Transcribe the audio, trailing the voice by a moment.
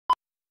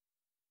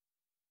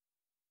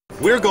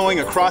We're going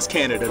across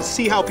Canada to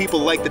see how people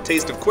like the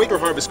taste of Quaker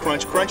Harvest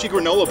Crunch crunchy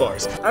granola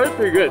bars. That was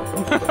pretty good.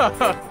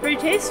 Pretty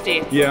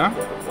tasty. Yeah?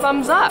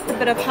 Thumbs up. A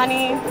bit of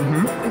honey,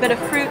 a bit of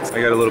fruit. I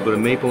got a little bit of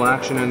maple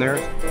action in there.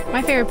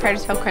 My favorite part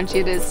is how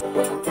crunchy it is.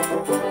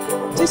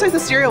 Tastes like the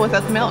cereal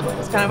without the milk.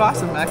 It's kind of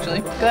awesome,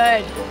 actually.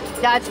 Good.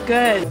 That's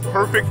good.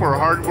 Perfect for a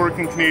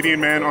hard-working Canadian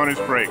man on his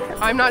break.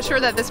 I'm not sure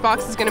that this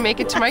box is going to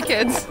make it to my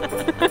kids.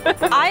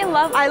 I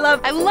love I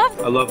love I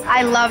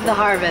love the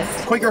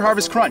harvest. Quaker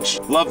Harvest Crunch.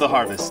 Love the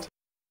harvest.